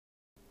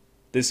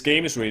This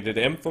game is rated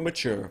M for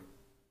mature.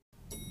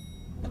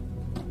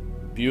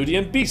 Beauty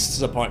and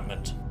Beast's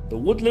apartment. The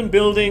Woodland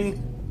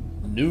Building.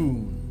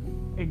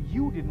 Noon. And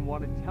you didn't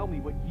want to tell me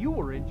what you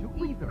were into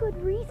either.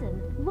 Good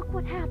reason. Look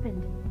what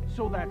happened.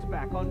 So that's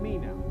back on me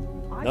now.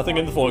 Nothing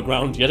in the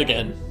foreground yet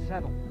again.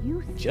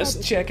 You said Just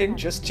it's checking, settled.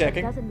 just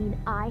checking. That doesn't mean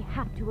I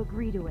have to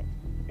agree to it.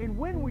 And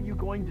when were you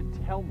going to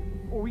tell me?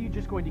 Or were you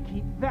just going to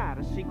keep that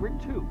a secret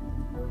too?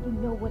 You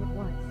know what it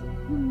was.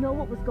 You know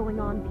what was going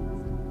on,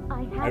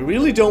 Beast. I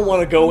really don't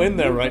want to go in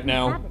there right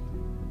now.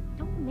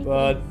 Don't make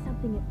But it into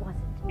something it wasn't.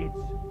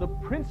 It's the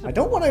principle. I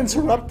don't want to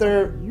interrupt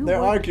their You want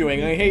arguing.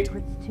 to I be hate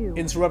secrets too.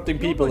 interrupting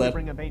You're people going to that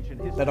bring up ancient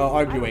history. that are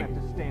arguing. I don't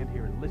have to stand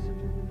here and listen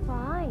to it.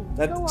 Fine. Go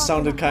That off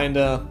sounded in the house.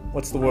 kinda,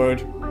 what's the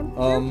word? I'm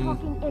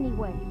talking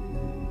anyway.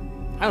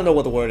 I don't know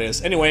what the word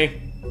is.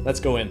 Anyway, let's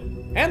go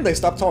in. And they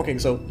stopped talking,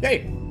 so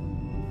yay.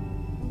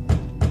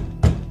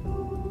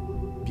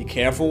 Be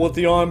careful with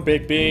the arm,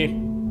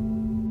 Bigby.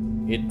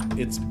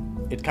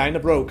 It kinda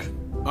broke.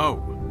 Oh,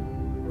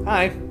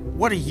 Hi.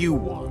 what do you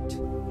want?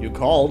 You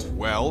called.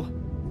 Well,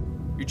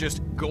 you're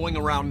just going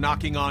around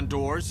knocking on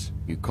doors?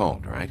 You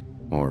called, right?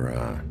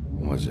 Or,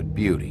 was it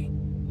Beauty?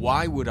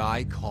 Why would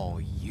I call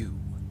you?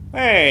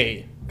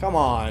 Hey, come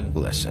on.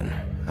 Listen,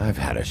 I've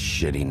had a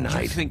shitty Do you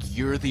night, think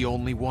you're the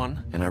only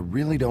one? and I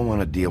really don't want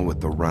to deal with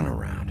the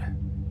runaround.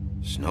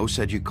 Snow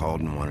said you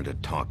called and wanted to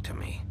talk to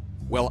me.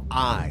 Well,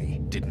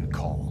 I didn't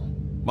call.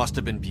 Must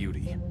have been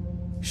Beauty.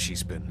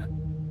 She's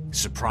been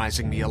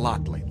surprising me a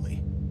lot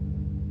lately.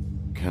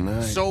 Can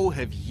I? So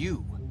have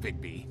you,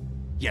 Bigby.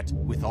 Yet,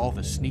 with all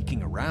the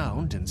sneaking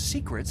around and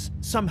secrets,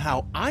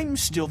 somehow I'm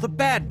still the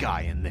bad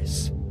guy in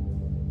this.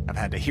 I've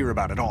had to hear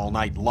about it all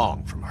night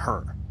long from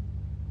her.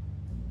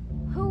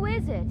 Who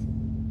is it?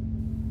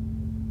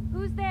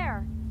 Who's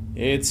there?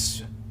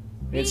 It's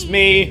Me.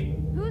 me.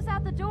 Who's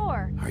at the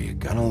door? Are you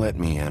gonna let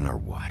me in or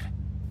what?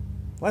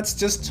 Let's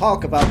just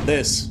talk about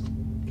this.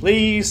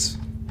 Please.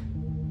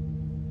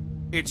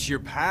 It's your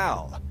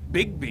pal,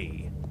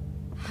 Bigby.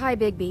 Hi,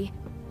 Bigby.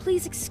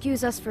 Please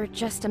excuse us for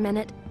just a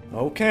minute.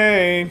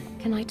 Okay.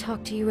 Can I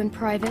talk to you in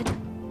private?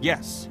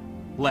 Yes,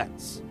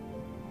 let's.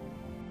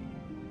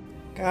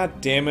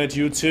 God damn it,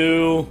 you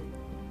two.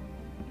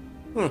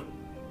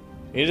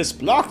 It is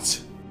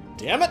blocked.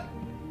 Damn it.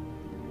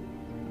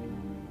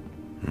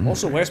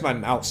 Also, where's my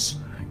mouse?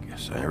 I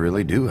guess I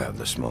really do have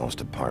the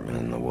smallest apartment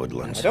in the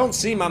woodlands. I don't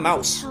see my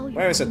mouse. Tell you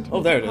Where is it? going to Oh,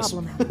 be there a it is.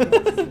 problem.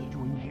 What are you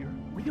doing here?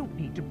 We don't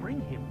need to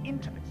bring him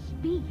into this.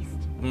 Beast.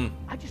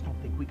 I just don't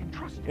think we can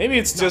trust him. Maybe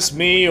it's Not just after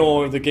me what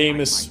or you the did game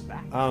behind is, my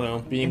back. I don't know,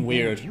 being And then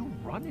weird. You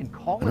run and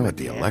call I know him what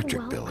the again?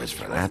 electric Well, bill is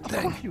for that Of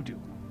thing. course you do.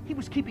 He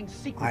was keeping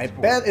secrets I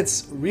for bet us.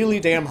 it's really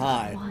damn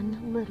high.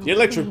 One little The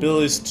electric thing. bill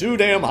is too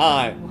damn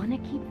high. Want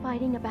to keep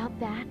fighting about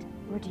that,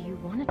 or do you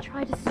want to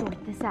try to sort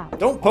this out?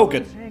 Don't poke All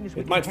it. I'm saying is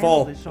we It can might handle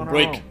fall this and on our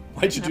break. own.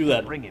 Why'd you Don't do have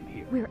that? to bring him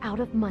here. We're out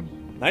of money.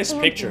 Nice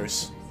and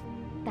pictures. answers.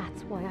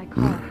 That's why I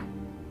called.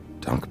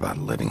 Talk about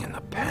living in the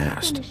Let's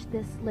past. finish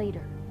this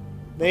later.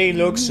 They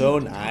look You so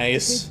need to talk to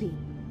nice.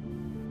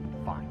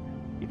 Fine.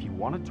 If you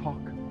want to talk,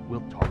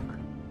 we'll talk.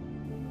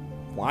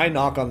 Why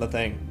knock on the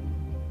thing?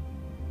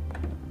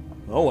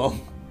 Oh well.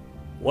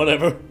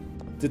 Whatever.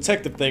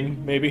 Detective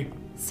thing, maybe.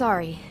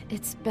 Sorry,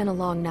 it's been a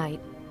long night.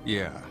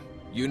 Yeah,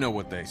 you know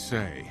what they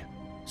say.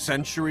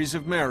 Centuries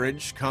of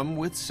marriage come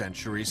with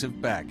centuries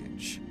of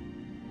baggage.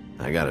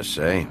 I gotta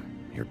say,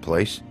 your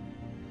place,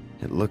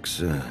 it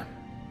looks,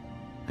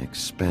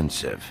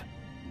 expensive.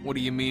 What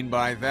do you mean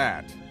by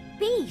that?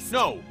 Beast!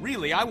 No,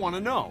 really, I want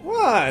to know. What?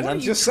 What I'm are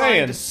just you trying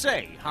saying. to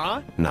say,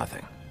 huh?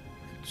 Nothing.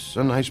 It's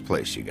a nice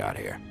place you got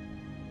here.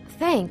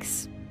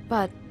 Thanks,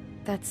 but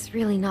that's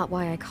really not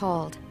why I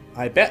called.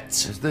 I bet.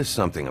 Is this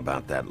something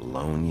about that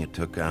loan you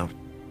took out?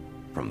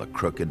 From the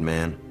crooked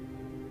man?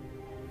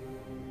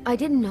 I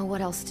didn't know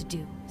what else to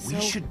do, We so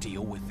should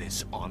deal with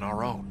this on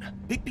our own.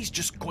 Bigby's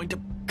just going to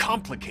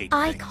complicate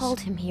I things. called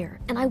him here,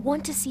 and I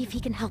want to see if he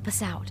can help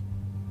us out.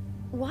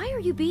 Why are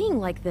you being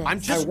like this?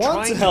 I'm just I want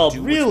trying to help,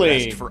 do really.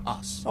 what's best for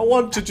us. I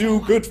want to do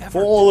good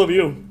for all of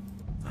you.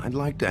 I'd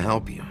like to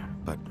help you,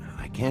 but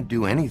I can't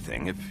do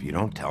anything if you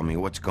don't tell me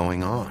what's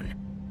going on.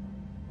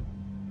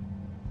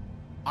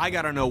 I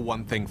gotta know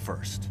one thing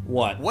first.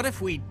 What? What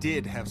if we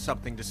did have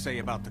something to say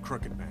about the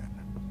Crooked Man?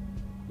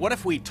 What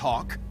if we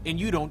talk and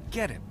you don't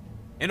get him?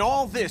 And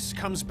all this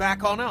comes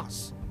back on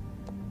us?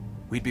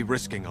 We'd be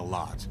risking a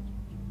lot.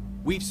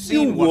 We've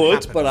seen You what would,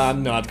 happens but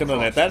I'm not gonna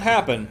let that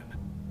happen.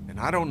 And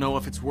I don't know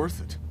if it's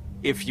worth it.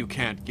 If you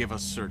can't give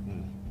us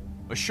certain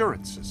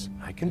assurances.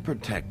 I can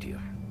protect you,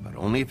 but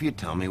only if you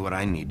tell me what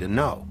I need to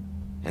know.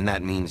 And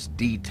that means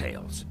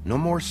details. No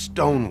more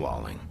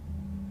stonewalling.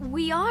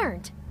 We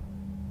aren't.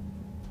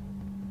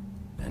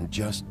 And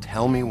just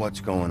tell me what's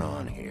going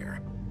on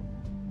here.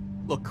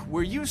 Look,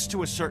 we're used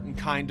to a certain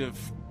kind of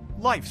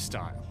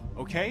lifestyle,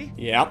 okay?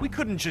 Yeah. We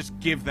couldn't just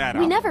give that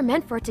We up. never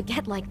meant for it to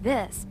get like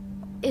this.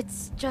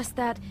 It's just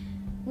that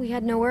we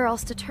had nowhere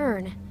else to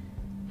turn,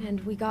 and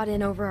we got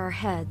in over our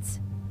heads.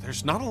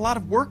 There's not a lot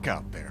of work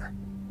out there.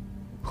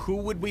 Who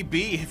would we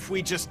be if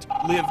we just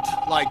lived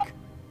like...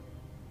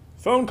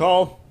 Phone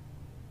call.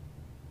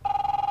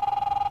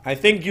 I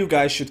think you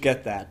guys should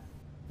get that.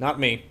 Not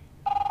me.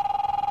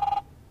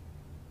 Hi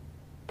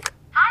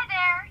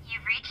there,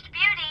 you've reached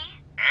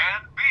Beauty.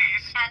 And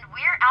Beast. And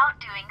we're out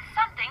doing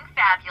something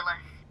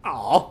fabulous.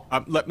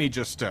 Aw. Let me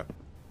just, A day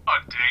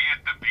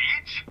at the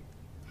beach?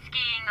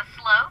 Skiing the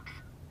slopes.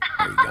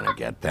 Are you gonna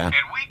get that?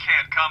 And we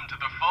can't come to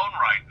the phone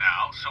right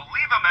now, so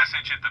leave a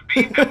message at the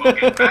beep and we'll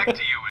get back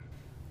to you.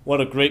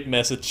 What a great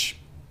message.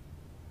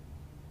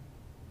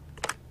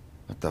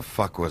 What the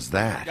fuck was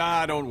that?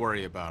 don't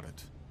worry about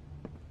it.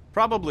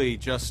 Probably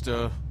just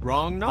a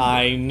wrong number.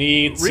 I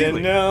need to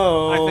Really?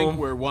 know. I think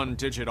we're one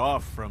digit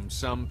off from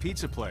some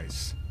pizza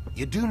place.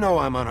 You do know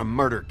I'm on a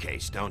murder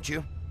case, don't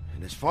you?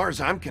 And as far as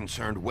I'm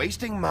concerned,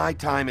 wasting my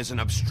time is an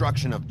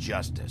obstruction of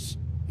justice.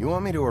 You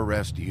want me to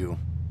arrest you?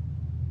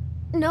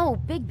 No,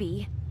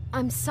 Bigby.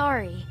 I'm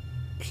sorry.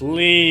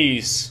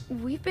 Please.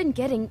 We've been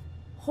getting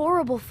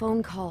horrible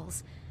phone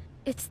calls.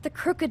 It's the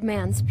Crooked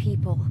Man's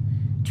people,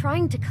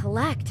 trying to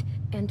collect,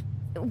 and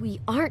we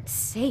aren't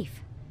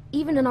safe,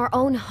 even in our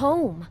own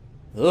home.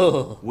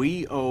 Ugh.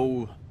 We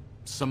owe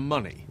some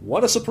money.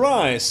 What a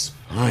surprise.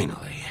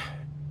 Finally.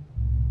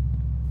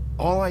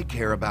 All I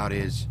care about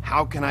is,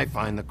 how can I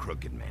find the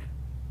Crooked Man?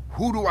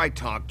 Who do I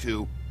talk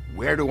to?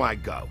 Where do I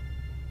go?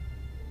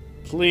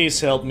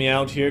 Please help me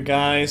out here,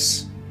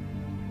 guys.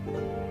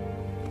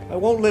 I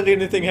won't let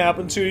anything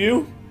happen to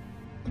you.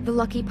 The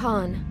Lucky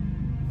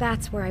Pawn.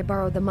 That's where I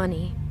borrowed the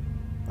money.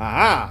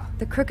 Aha!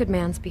 The Crooked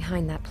Man's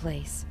behind that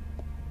place.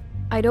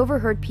 I'd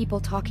overheard people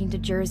talking to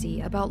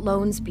Jersey about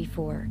loans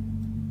before.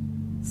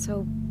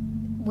 So,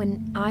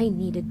 when I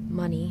needed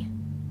money,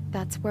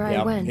 that's where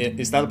I went.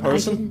 Is that a I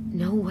person? didn't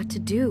know what to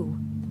do.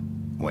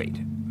 Wait,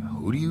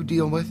 who do you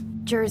deal with?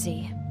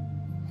 Jersey.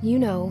 You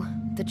know,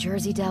 the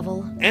Jersey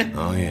Devil.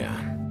 Oh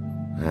yeah,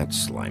 that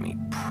slimy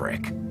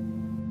prick.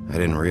 I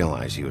didn't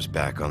realize he was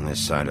back on this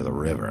side of the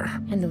river.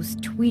 And those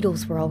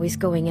Tweedles were always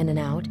going in and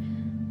out.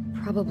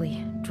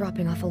 Probably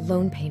dropping off a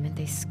loan payment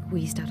they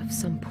squeezed out of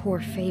some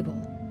poor fable.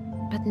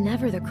 But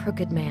never the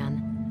Crooked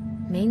Man.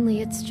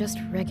 Mainly it's just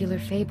regular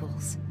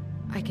fables.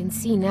 I can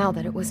see now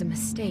that it was a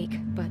mistake,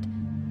 but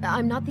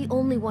I'm not the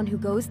only one who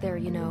goes there,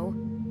 you know.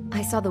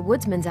 I saw the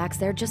Woodsman's axe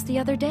there just the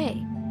other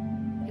day.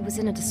 It was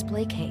in a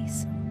display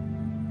case.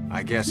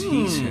 I guess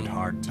he's hit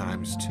hard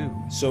times too.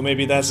 So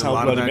maybe that's There's a how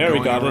lot of Bloody that Mary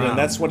going got it, around. and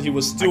that's what he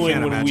was I doing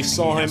can't when we imagine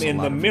saw he him has a in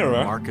lot the of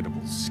mirror.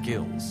 Marketable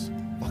skills.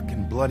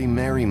 Fucking Bloody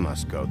Mary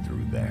must go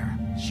through there.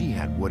 She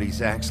had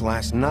Woody's axe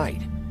last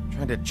night.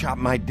 Tried to chop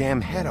my damn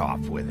head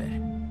off with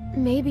it.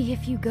 Maybe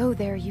if you go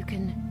there, you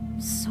can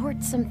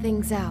sort some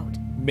things out.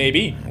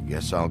 Maybe. I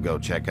guess I'll go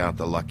check out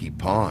the Lucky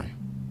Pawn.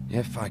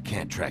 If I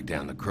can't track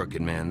down the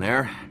Crooked Man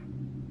there,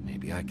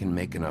 maybe I can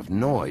make enough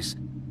noise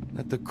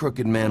that the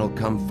Crooked Man will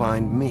come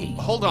find me.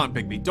 Hold on,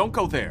 Bigby. Don't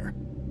go there.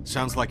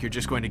 Sounds like you're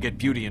just going to get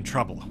Beauty in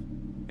trouble.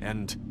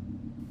 And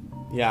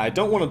Yeah, I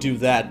don't want to do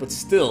that, but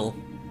still.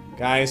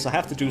 Guys, I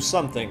have to do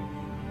something.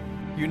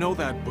 you know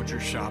that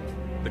butcher shop,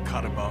 the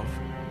cut above?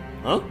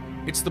 Huh?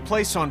 It's the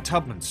place on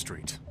Tubman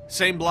Street.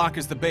 Same block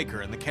as the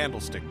baker and the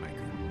candlestick maker.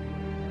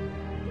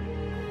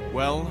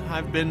 Well,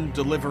 I've been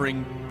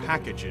delivering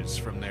packages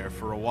from there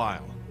for a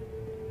while.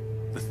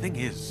 The thing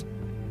is,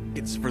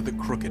 it's for the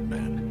Crooked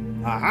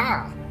Man.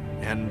 Aha!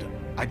 And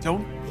I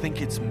don't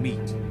think it's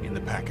meat in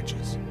the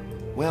packages.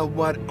 Well,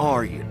 what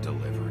are you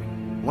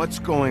delivering? What's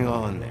going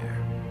on there?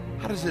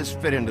 How does this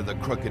fit into the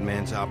Crooked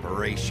Man's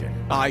operation?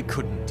 I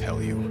couldn't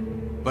tell you,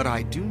 but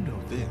I do know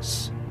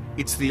this.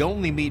 It's the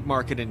only meat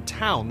market in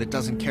town that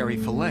doesn't carry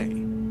filet.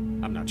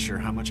 I'm not sure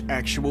how much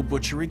actual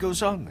butchery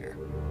goes on there.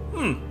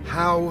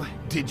 How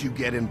did you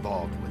get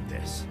involved with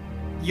this?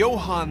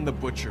 Johann the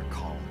butcher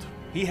called.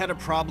 He had a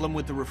problem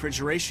with the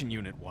refrigeration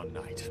unit one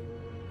night.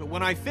 But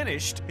when I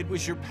finished, it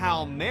was your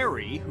pal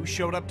Mary who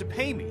showed up to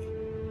pay me.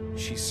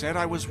 She said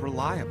I was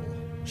reliable.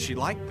 She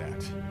liked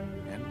that.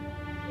 And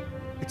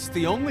it's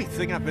the only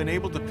thing I've been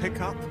able to pick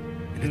up.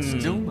 And it's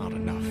still not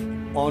enough.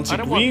 Auntie I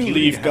don't want Beauty to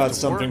Greenleaf have got to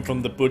something work,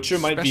 from the butcher.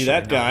 Might be especially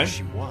that now guy.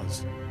 She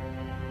was.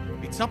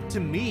 It's up to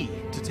me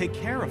to take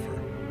care of her.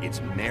 It's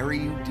Mary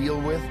you deal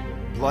with?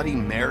 Bloody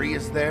Mary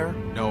is there?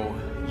 No,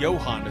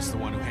 Johann is the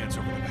one who hands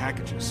over the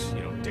packages,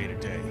 day to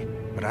day.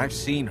 But I've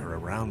seen her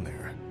around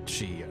there.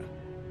 She,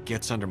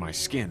 gets under my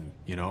skin,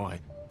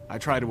 I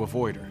try to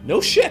avoid her. No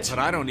shit! But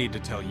I don't need to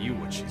tell you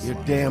what she's You're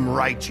like. damn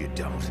right you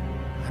don't.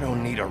 I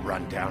don't need a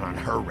rundown on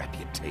her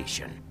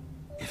reputation.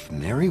 If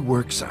Mary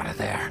works out of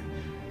there,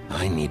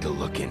 I need to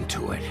look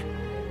into it.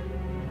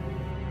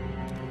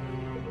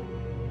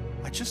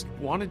 I just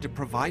wanted to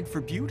provide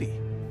for Beauty.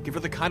 Give her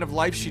the kind of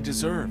life she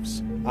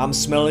deserves. I'm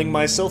smelling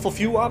myself a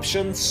few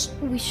options.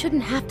 We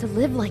shouldn't have to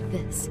live like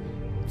this,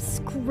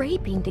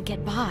 scraping to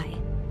get by.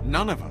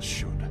 None of us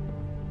should.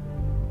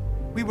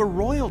 We were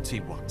royalty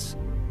once.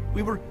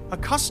 We were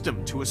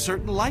accustomed to a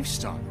certain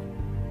lifestyle.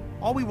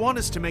 All we want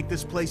is to make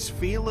this place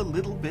feel a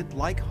little bit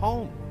like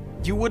home.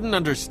 You wouldn't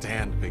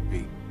understand,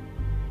 Bigby.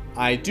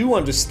 I do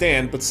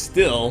understand, but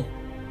still.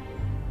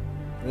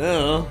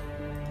 No,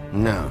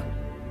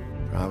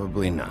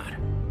 probably not.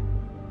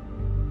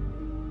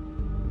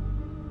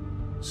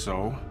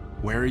 So,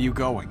 where are you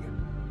going?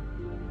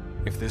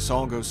 If this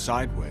all goes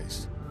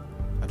sideways,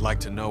 I'd like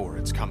to know where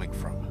it's coming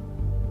from.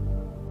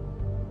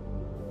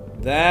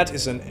 That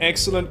is an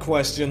excellent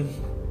question.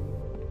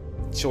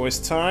 Choice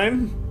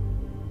time?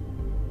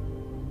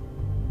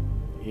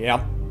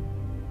 Yep.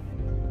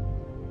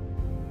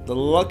 The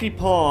Lucky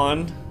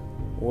Pawn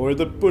or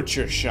the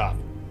Butcher Shop.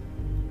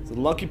 The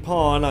Lucky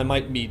Pawn, I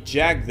might meet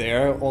Jack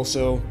there.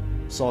 Also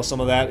saw some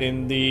of that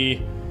in the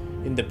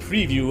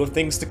preview of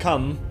things to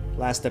come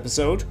last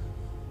episode.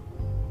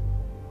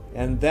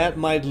 And that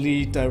might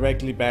lead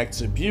directly back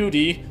to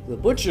Beauty. The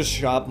Butcher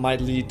Shop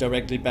might lead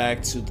directly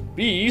back to the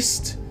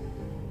Beast.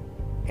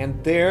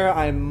 And there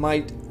I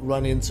might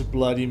run into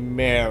Bloody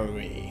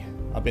Mary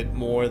a bit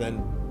more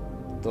than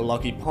the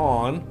Lucky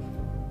Pawn.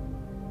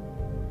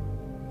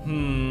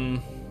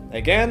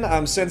 Again,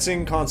 I'm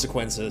sensing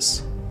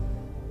consequences.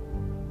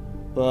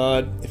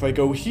 But if I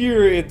go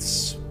here,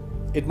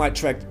 it might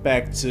track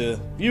back to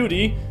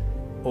Beauty.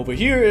 Over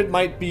here, it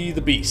might be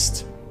the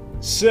Beast.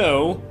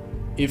 So,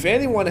 if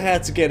anyone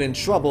had to get in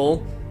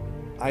trouble,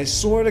 I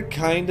sorta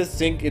kinda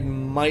think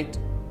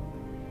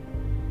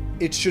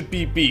it should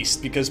be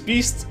Beast, because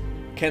Beast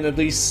can at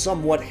least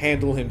somewhat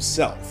handle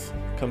himself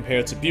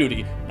compared to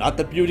Beauty. Not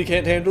that Beauty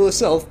can't handle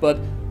herself, but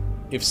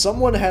if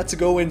someone had to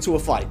go into a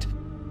fight,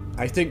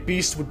 I think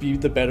Beast would be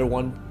the better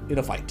one in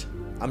a fight.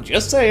 I'm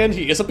just saying,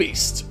 he is a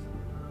beast.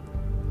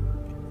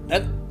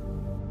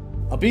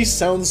 A beast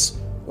sounds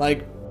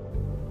like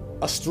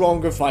a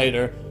stronger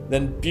fighter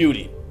than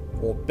Beauty,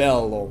 or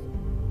Belle, or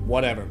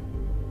whatever.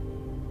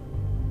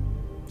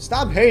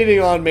 Stop hating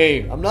on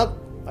me!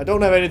 I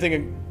don't have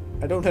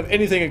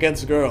anything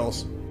against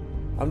girls.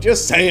 I'm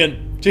just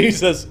saying,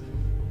 Jesus.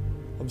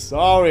 I'm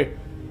sorry.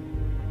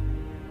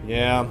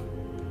 Yeah,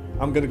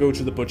 I'm gonna go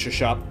to the Butcher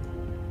Shop.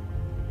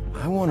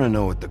 I want to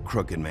know what the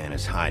Crooked Man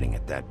is hiding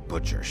at that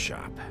butcher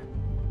shop.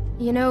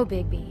 You know,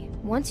 Bigby,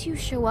 once you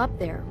show up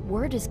there,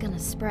 word is gonna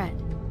spread.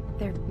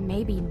 There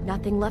may be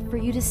nothing left for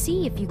you to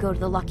see if you go to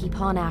the Lucky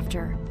Pawn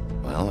after.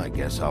 Well, I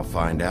guess I'll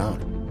find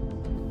out.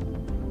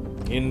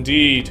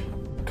 Indeed.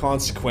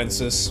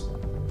 Consequences.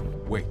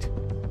 Wait.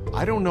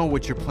 I don't know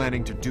what you're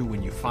planning to do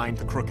when you find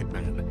the Crooked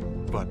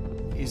Man, but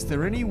is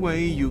there any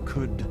way you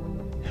could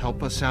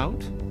help us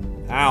out?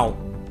 Ow.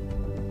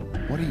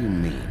 What do you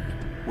mean?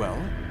 Well,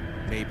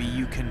 maybe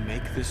you can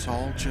make this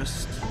all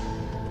just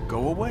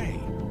go away.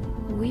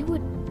 We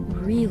would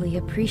really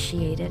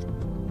appreciate it.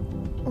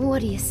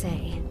 What do you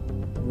say?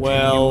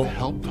 Well, Can you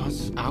help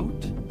us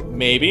out?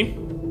 maybe.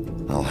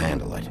 I'll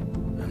handle it.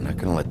 I'm not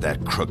gonna let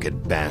that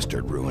crooked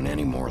bastard ruin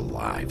any more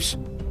lives.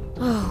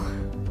 Oh,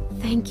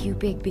 thank you,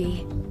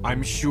 Bigby.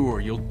 I'm sure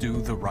you'll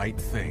do the right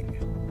thing.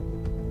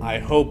 I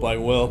hope I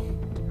will.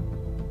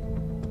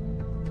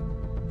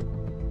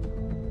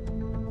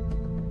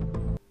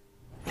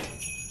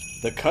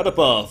 The Cut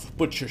Above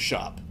Butcher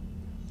Shop,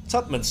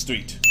 Tupman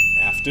Street,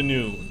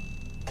 afternoon.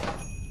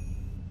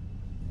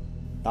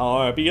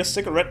 Be a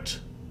cigarette.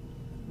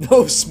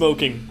 No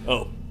smoking.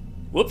 Oh,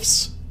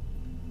 whoops.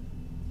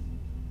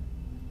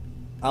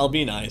 I'll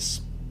be nice.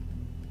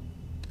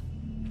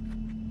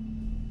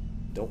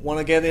 Don't want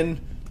to get in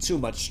too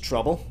much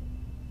trouble.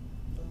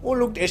 Oh,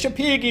 look, there's a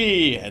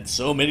piggy! And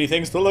so many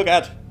things to look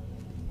at.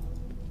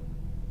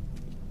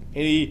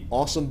 Any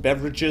awesome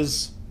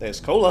beverages? There's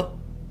cola.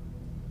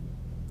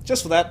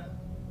 Just for that.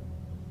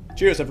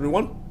 Cheers,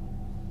 everyone.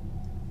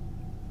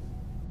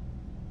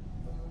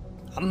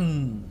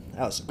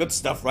 That was some good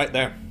stuff right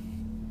there.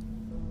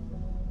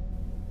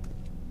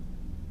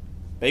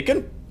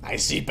 Bacon? I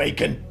see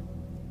bacon.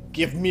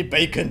 Give me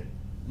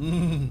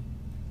bacon.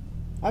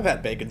 I've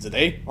had bacon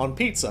today on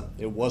pizza.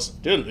 It was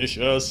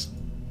delicious.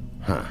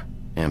 Huh.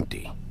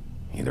 Empty.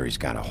 Either he's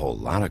got a whole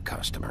lot of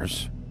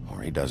customers,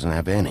 or he doesn't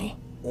have any.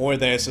 Or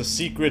there's a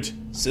secret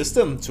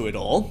system to it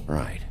all.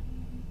 Right.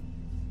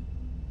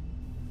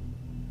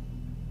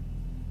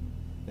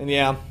 And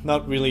yeah,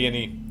 not really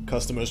any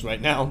customers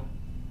right now.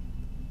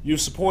 You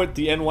support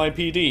the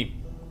NYPD.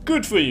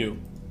 Good for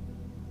you.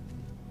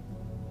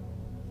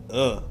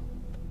 Ugh.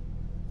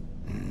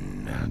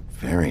 Not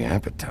very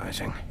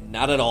appetizing.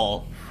 Not at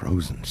all.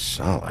 Frozen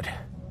solid.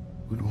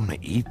 Who'd want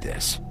to eat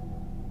this?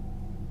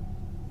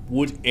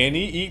 Would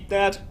any eat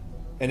that?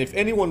 And if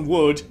anyone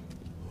would,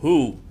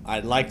 who?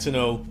 I'd like to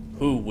know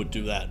who would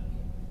do that.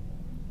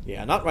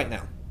 Yeah, not right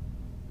now.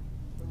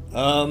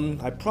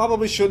 I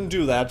probably shouldn't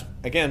do that.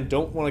 Again,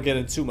 don't want to get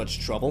in too much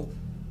trouble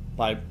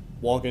by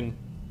walking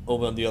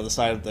over on the other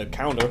side of the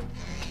counter.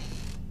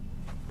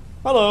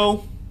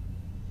 Hello.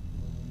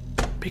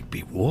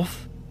 Bigby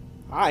Wolf?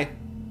 Hi.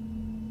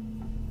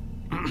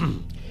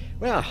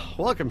 Well,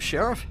 welcome,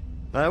 Sheriff.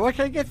 What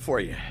can I get for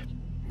you?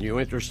 You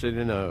interested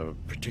in a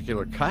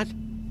particular cut?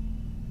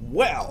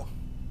 Well.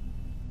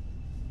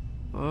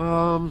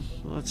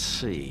 Let's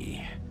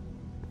see.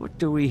 What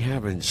do we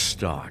have in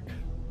stock?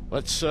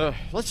 Let's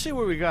see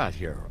what we got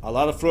here. A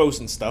lot of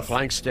frozen stuff.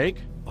 Flank steak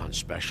on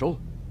special.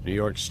 New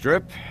York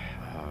strip.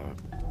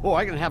 Oh,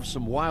 I can have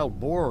some wild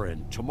boar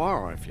in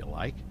tomorrow if you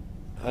like.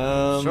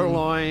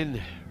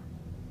 Sirloin,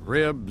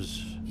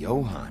 ribs.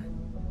 Johann,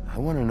 I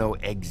want to know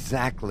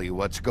exactly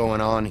what's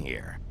going on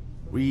here.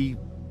 We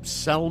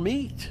sell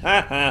meat.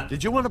 Haha.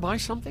 Did you want to buy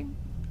something?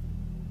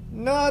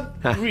 Not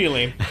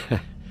really.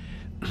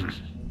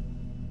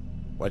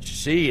 What you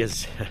see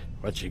is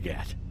what you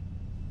get.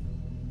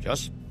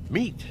 Just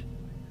meat.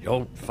 You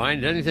don't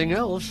find anything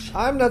else.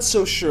 I'm not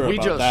so sure We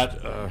about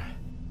just, that.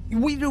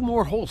 We do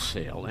more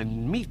wholesale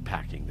and meat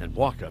packing than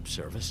walk-up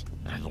service.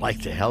 I'd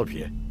like to help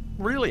you.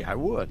 Really, I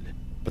would.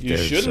 But You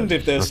shouldn't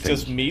if there's nothing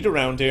just meat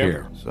around here.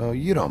 here. So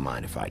you don't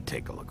mind if I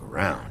take a look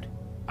around?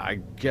 I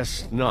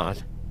guess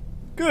not.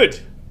 Good.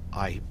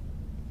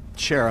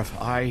 Sheriff,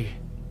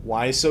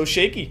 Why so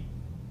shaky?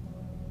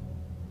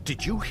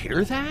 Did you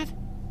hear that?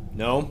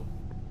 No.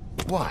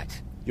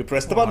 What? You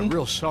press the Oh, button. I'm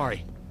real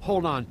sorry.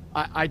 Hold on.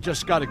 I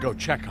just gotta go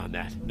check on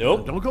that.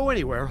 Nope. Don't go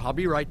anywhere. I'll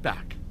be right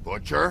back.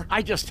 Butcher?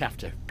 I just have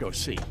to go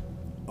see.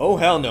 Oh,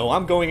 hell no.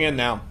 I'm going in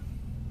now.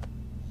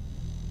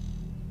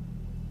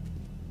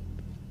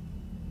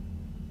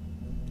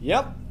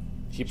 Yep.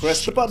 He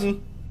pressed the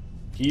button.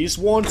 He's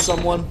warned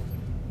someone.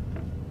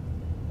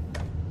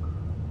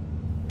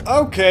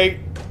 Okay.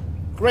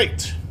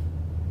 Great.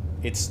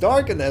 It's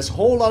dark and there's a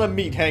whole lot of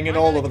meat hanging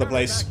all over the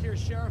place. Back here,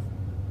 Sheriff.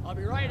 I'll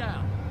be right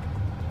out.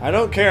 I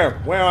don't care.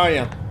 Where are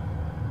you?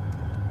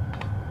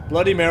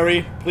 Bloody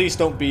Mary, please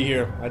don't be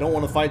here. I don't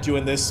want to fight you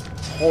in this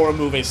horror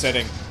movie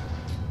setting.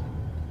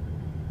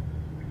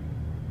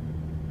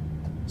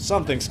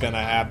 Something's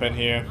gonna happen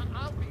here.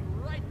 I'll be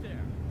right there.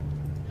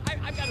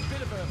 I've got a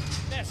bit of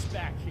a mess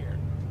back here.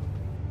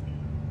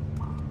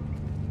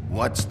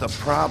 What's the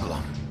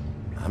problem?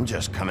 I'm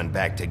just coming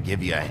back to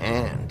give you a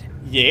hand.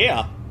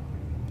 Yeah.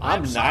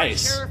 I'm sorry,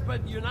 nice. Sheriff,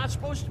 but you're not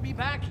supposed to be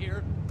back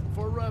here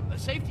for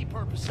safety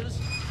purposes.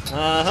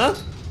 Uh-huh.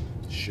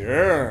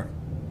 Sure.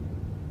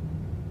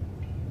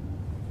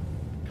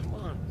 Come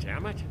on,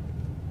 damn it.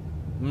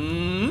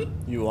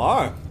 You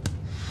are.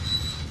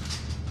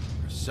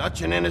 For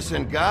such an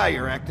innocent guy,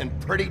 you're acting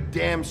pretty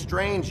damn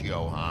strange,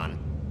 Johann.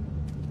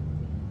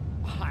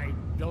 I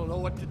don't know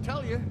what to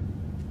tell you.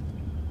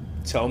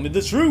 Tell me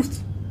the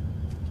truth.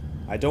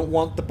 I don't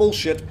want the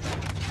bullshit.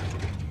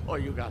 Oh,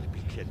 you gotta be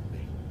kidding me.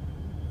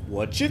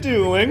 What you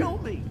doing? Kill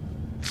me.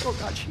 Oh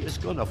God, she is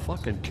gonna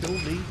fucking kill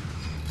me.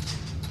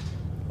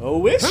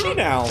 Oh, is she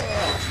now?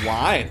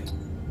 Why?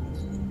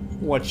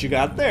 What you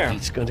got there?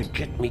 He's gonna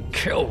get me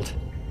killed.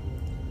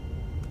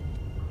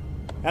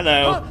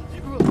 Hello.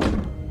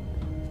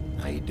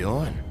 How you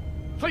doing?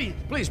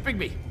 Please,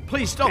 Bigby,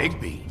 please don't.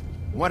 Bigby?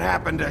 What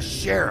happened to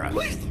Sheriff?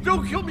 Please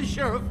don't kill me,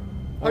 Sheriff.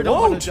 I don't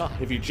want won't. to die.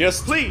 If you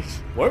just Please,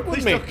 work with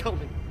please me. don't kill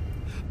me.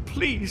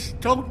 Please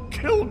don't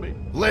kill me.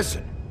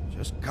 Listen,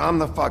 just calm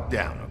the fuck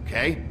down,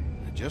 okay?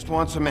 I just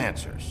want some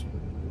answers.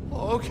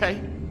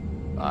 Okay,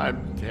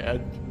 I'm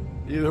dead.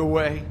 Either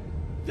way,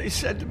 they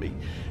said to me,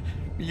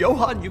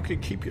 Johann, you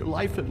could keep your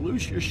life and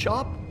lose your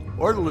shop,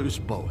 or lose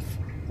both.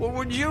 What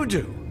would you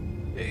do?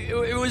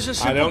 It was a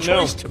simple don't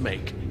know. choice to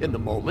make in the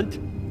moment.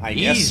 I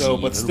guess so,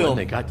 but even still. when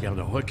they got you on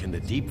a hook in the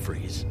deep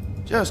freeze.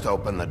 Just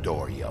open the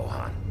door,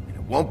 Johann. And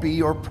it won't be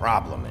your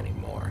problem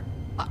anymore.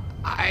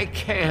 I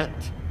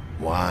can't.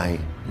 Why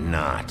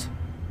not?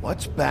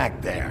 What's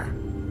back there?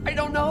 I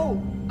don't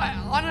know.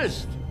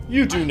 Honest.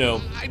 You do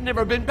know. I've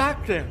never been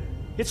back there.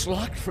 It's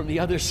locked from the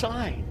other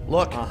side.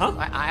 Look,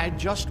 I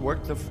just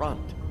worked the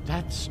front.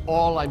 That's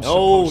all I'm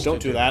supposed to do.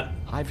 don't do that.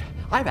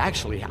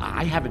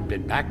 I haven't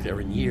been back there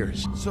in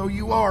years. So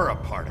you are a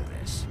part of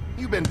this.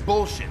 You've been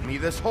bullshitting me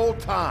this whole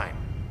time.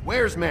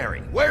 Where's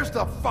Mary? Where's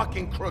the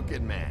fucking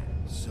crooked man?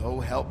 So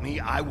help me,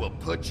 I will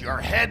put your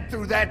head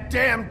through that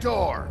damn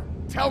door.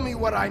 Tell me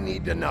what I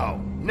need to know.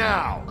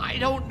 Now. I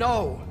don't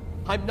know.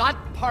 I'm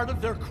not part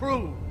of their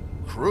crew.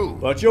 Crew?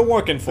 But you're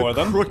working for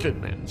them. Crooked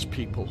Man's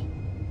people.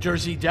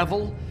 Jersey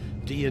Devil,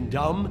 D and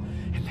Dumb,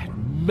 and that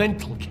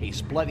mental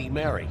case, Bloody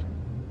Mary.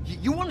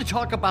 You want to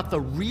talk about the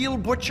real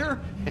butcher?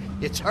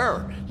 It's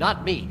her,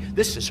 not me.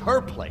 This is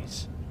her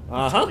place.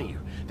 I'm telling you,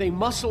 they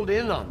muscled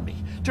in on me,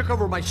 took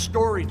over my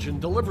storage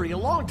and delivery a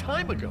long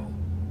time ago.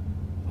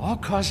 All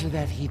cause of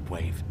that heat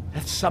wave.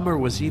 That summer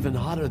was even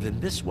hotter than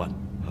this one.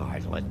 Oh,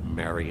 I'd let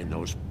Mary and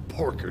those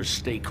porkers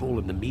stay cool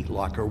in the meat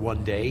locker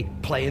one day,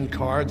 playing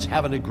cards,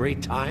 having a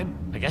great time.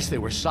 I guess they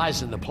were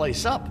sizing the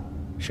place up.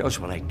 Shows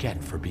what I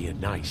get for being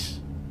nice.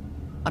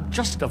 I'm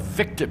just a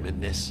victim in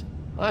this.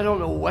 I don't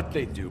know what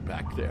they do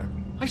back there.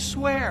 I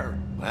swear.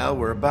 Well,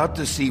 we're about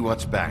to see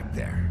what's back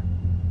there.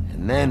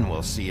 And then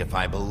we'll see if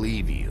I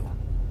believe you.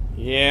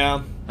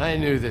 Yeah. I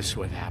knew this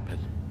would happen.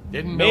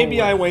 Didn't know Maybe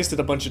I when.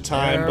 wasted a bunch of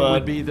time, There but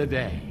would be the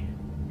day.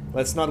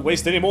 let's not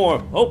waste any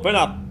more. Open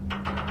up.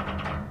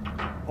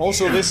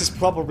 Also, this is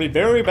probably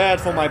very bad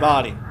for my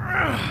body.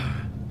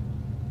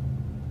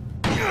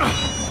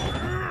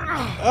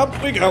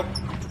 Up we go.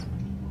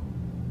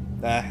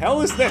 The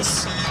hell is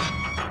this?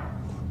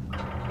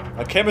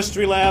 A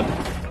chemistry lab?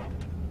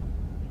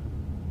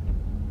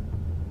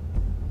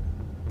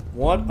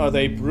 What are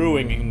they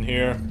brewing in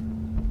here?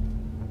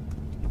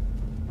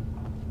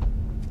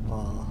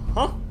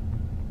 Uh-huh.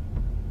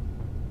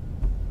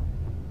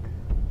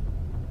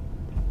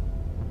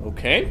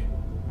 Okay.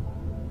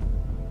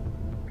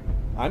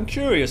 I'm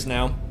curious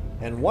now.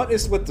 And what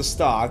is with the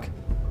stock?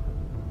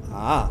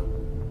 Ah,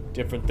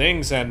 different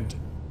things and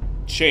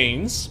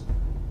chains.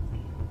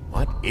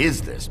 What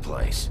is this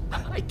place?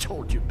 I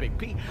told you,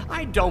 Bigby.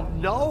 I don't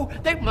know.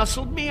 They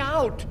muscled me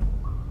out.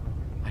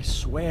 I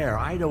swear,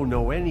 I don't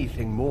know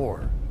anything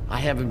more. I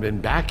haven't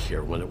been back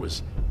here when it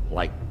was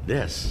like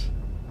this.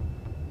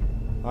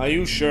 Are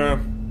you sure?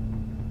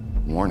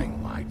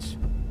 Warning lights.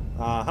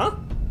 Uh-huh.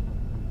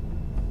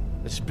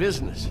 It's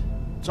business.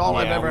 It's all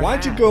I've ever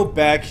why'd you had. go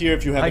back here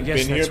if you I haven't guess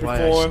been here that's why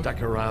before? I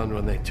stuck around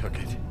when they took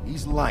it.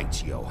 These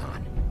lights,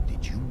 Johann.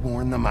 Did you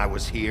warn them I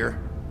was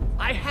here?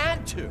 I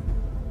had to.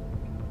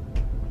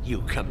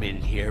 You come in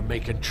here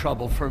making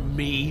trouble for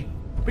me,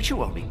 but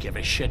you only give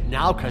a shit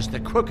now because the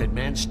Crooked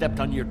Man stepped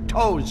on your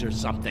toes or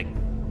something.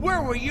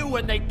 Where were you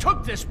when they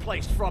took this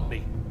place from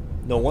me?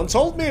 No one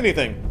told me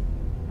anything.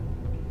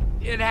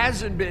 It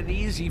hasn't been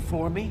easy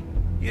for me.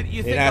 You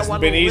think It I hasn't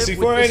wanna been live easy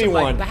with for this in my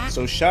anyone, back?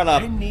 so shut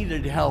up. I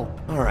needed help.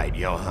 All right,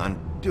 Johann.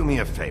 Do me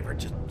a favor.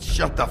 Just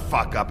shut the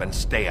fuck up and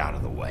stay out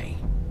of the way.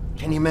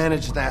 Can you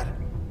manage that?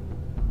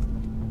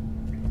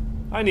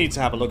 I need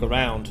to have a look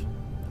around.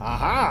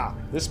 Aha!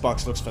 This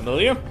box looks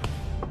familiar.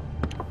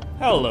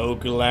 Hello,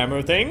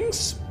 glamour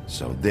things.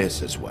 So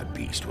this is what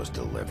Beast was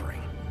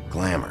delivering.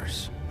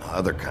 Glamours,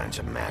 other kinds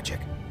of magic.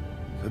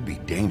 Could be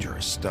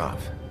dangerous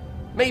stuff.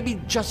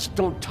 Maybe just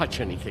don't touch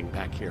anything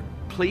back here,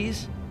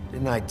 please?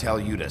 Didn't I tell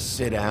you to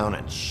sit down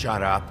and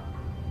shut up?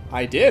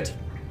 I did.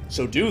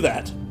 So do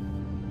that.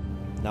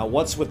 Now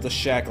what's with the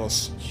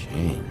shackles?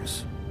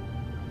 Chains.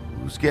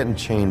 Who's getting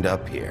chained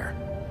up here?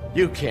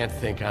 You can't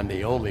think I'm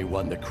the only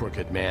one the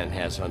Crooked Man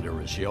has under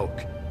his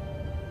yoke.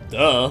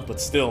 Duh, but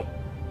still.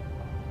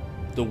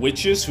 The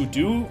witches who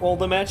do all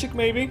the magic,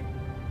 maybe?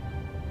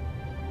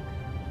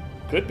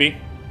 Could be.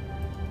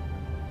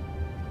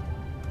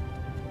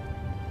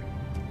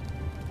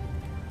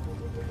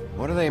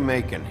 What are they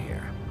making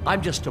here?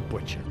 I'm just a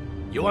butcher.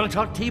 You want to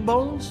talk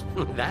T-bones?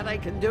 That I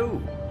can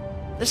do.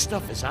 This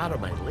stuff is out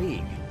of my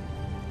league.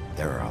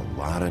 There are a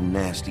lot of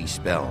nasty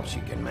spells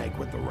you can make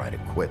with the right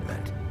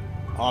equipment.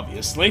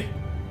 Obviously.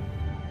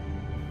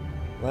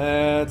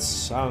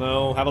 Let's, I don't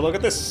know, have a look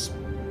at this.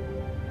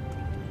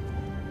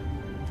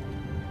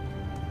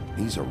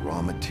 These are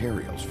raw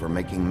materials for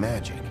making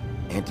magic.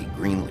 Auntie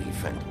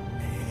Greenleaf and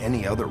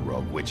any other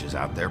rogue witches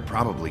out there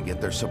probably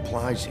get their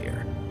supplies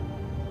here.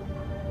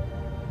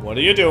 What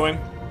are you doing?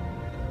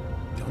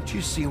 Don't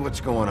you see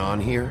what's going on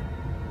here?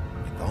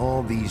 With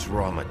all these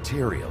raw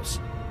materials,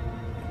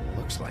 it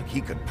looks like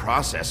he could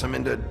process them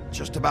into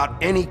just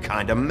about any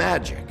kind of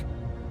magic.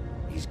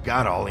 He's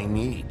got all he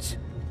needs.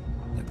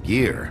 The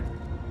gear,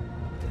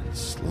 and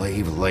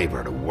slave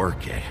labor to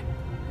work it.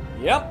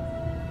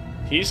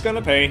 Yep. He's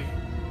gonna pay.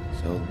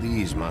 So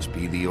these must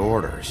be the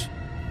orders.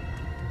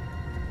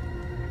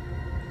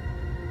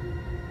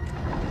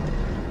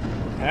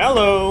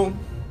 Hello.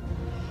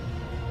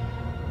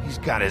 He's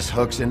got his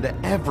hooks into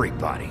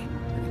everybody.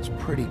 And it's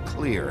pretty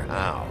clear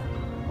how.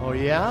 Oh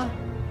yeah?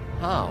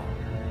 How?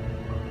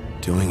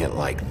 Doing it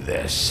like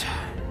this.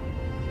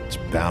 It's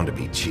bound to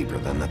be cheaper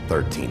than the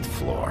 13th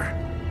floor.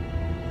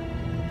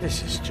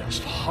 This is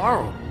just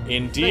horrible.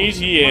 Indeed Things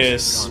he must have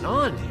is. gone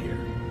on here.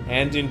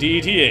 And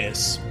indeed he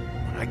is.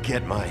 When I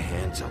get my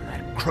hands on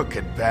that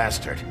crooked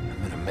bastard,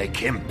 I'm gonna make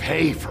him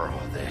pay for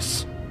all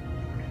this.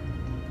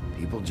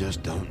 People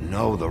just don't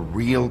know the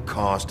real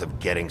cost of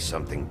getting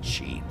something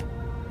cheap.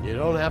 You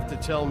don't have to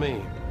tell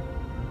me.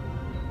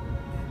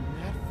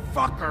 That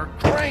fucker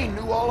Crane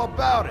knew all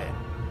about it.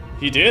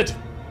 He did.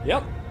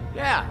 Yep.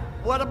 Yeah,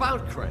 what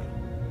about Crane?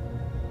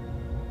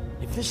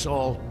 If this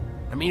all...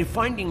 I mean, if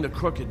finding the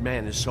Crooked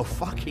Man is so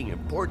fucking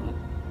important,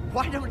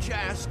 why don't you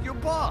ask your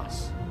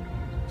boss?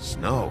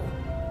 Snow.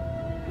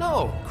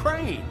 No,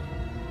 Crane.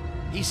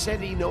 He said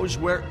he knows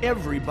where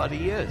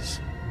everybody is.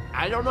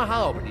 I don't know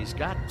how, but he's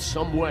got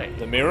some way.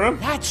 The mirror?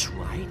 That's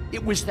right.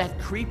 It was that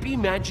creepy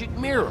magic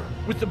mirror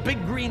with the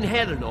big green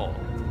head and all.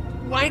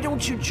 Why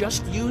don't you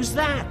just use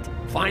that?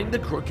 Find the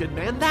Crooked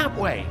Man that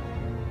way.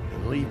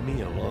 And leave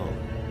me alone.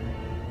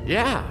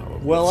 Yeah.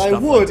 Well, I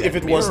stuff would like if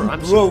that it mirror, wasn't I'm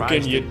broken,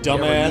 surprised you that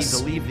ever need dumbass.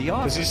 to leave the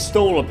Because he office.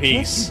 stole a Can't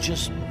piece. you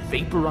just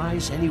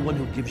vaporize anyone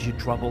who gives you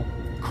trouble?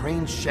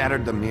 Crane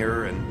shattered the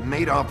mirror and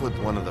made off with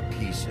one of the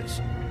pieces.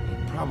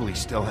 He probably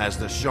still has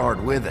the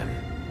shard with him.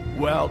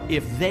 Well,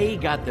 if they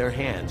got their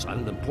hands on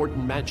an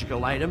important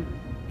magical item,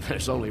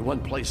 there's only one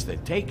place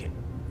they'd take it.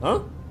 Huh?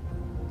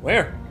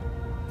 Where?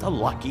 The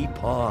Lucky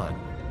Pawn.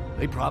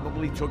 They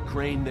probably took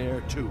Crane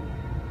there, too.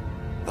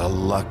 The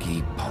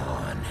Lucky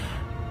Pawn.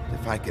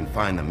 If I can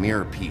find the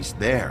mirror piece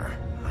there,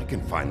 I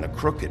can find the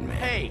Crooked Man.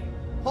 Hey,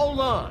 hold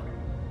on.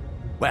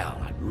 Well,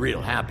 I'm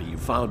real happy you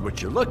found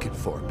what you're looking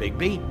for,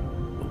 Bigby.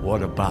 But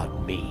what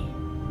about me?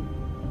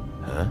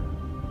 Huh?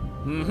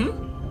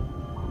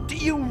 Mm-hmm. Do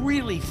you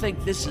really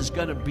think this is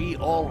gonna be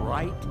all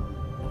right?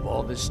 Of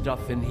all this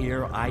stuff in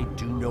here, I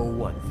do know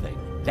one thing.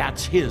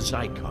 That's his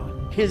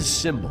icon, his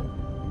symbol.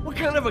 What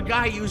kind of a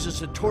guy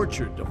uses a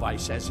torture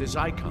device as his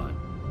icon?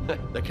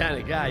 The kind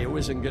of guy who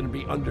isn't gonna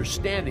be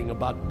understanding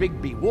about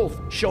Bigby Wolf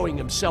showing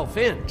himself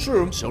in.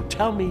 True. So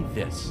tell me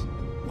this.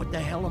 What the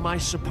hell am I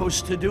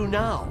supposed to do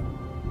now?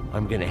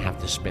 I'm gonna have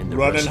to spend the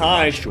Run rest and of my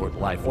hide, short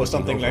life or looking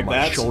something over like my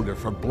that. shoulder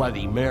for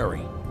Bloody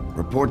Mary.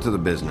 Report to the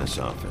business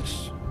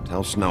office.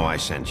 Tell Snow I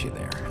sent you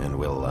there, and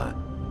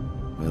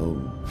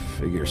we'll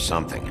figure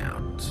something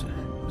out.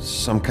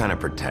 Some kind of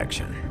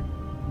protection.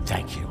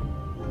 Thank you.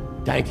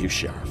 Thank you,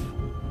 Sheriff.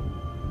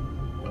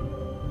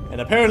 And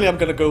apparently I'm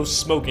gonna go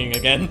smoking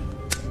again.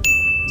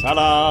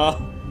 Ta-da!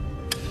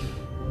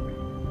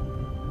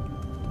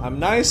 I'm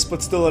nice,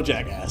 but still a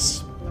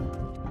jackass.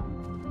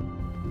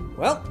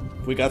 Well,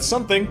 we got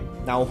something.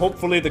 Now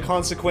hopefully the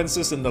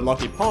consequences in the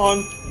Lucky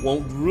Pawn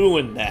won't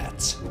ruin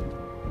that.